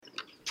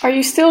Are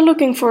you still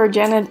looking for a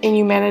Janet in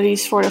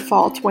Humanities for the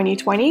fall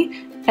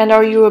 2020? And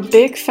are you a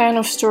big fan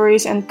of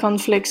stories and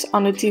conflicts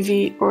on the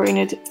TV or in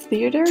the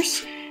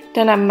theaters?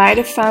 Then I might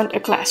have found a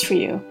class for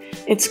you.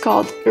 It's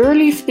called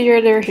Early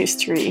Theater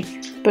History.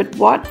 But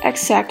what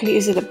exactly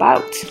is it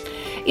about?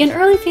 In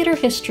Early Theater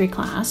History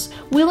class,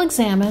 we'll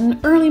examine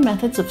early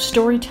methods of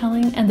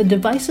storytelling and the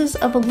devices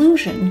of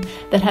illusion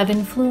that have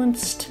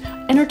influenced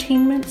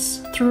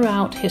entertainments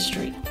throughout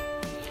history.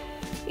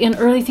 In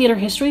Early Theater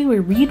History, we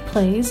read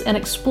plays and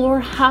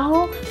explore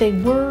how they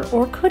were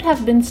or could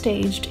have been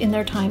staged in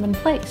their time and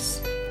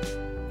place.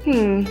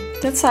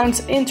 That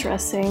sounds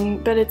interesting,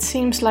 but it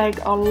seems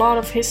like a lot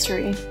of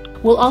history.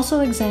 We'll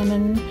also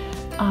examine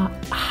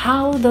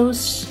how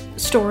those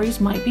stories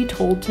might be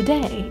told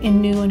today in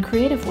new and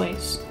creative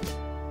ways.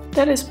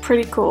 That is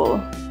pretty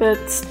cool,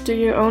 but do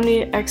you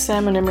only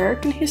examine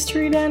American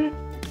history then?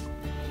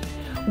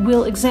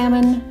 We'll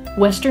examine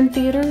Western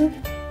theater,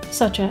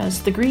 such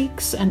as the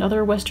Greeks and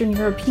other Western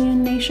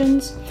European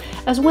nations,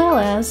 as well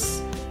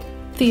as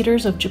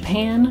theaters of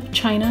Japan,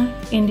 China,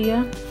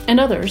 India, and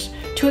others,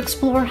 to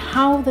explore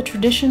how the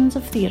traditions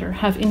of theater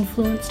have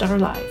influenced our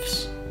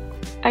lives.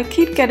 I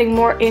keep getting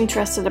more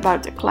interested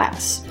about the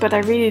class, but I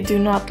really do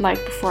not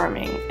like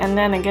performing. And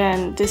then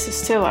again, this is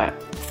still a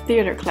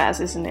theater class,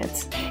 isn't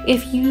it?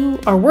 If you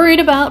are worried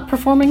about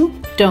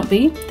performing, don't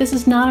be. This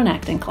is not an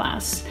acting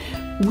class.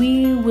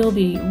 We will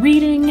be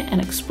reading and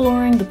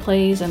exploring the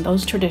plays and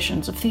those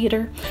traditions of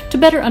theater to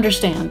better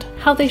understand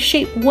how they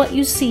shape what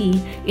you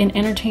see in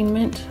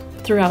entertainment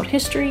throughout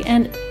history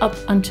and up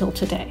until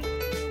today.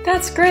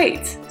 That's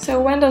great!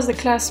 So when does the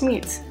class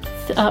meet?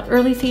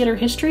 Early Theater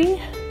History,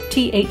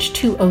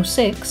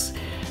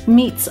 TH206,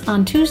 meets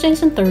on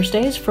Tuesdays and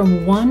Thursdays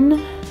from 1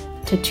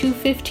 to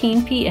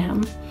 2:15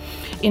 p.m.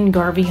 in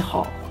Garvey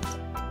Hall.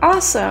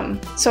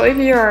 Awesome! So if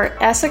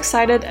you're as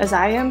excited as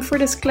I am for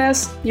this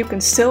class, you can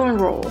still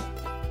enroll.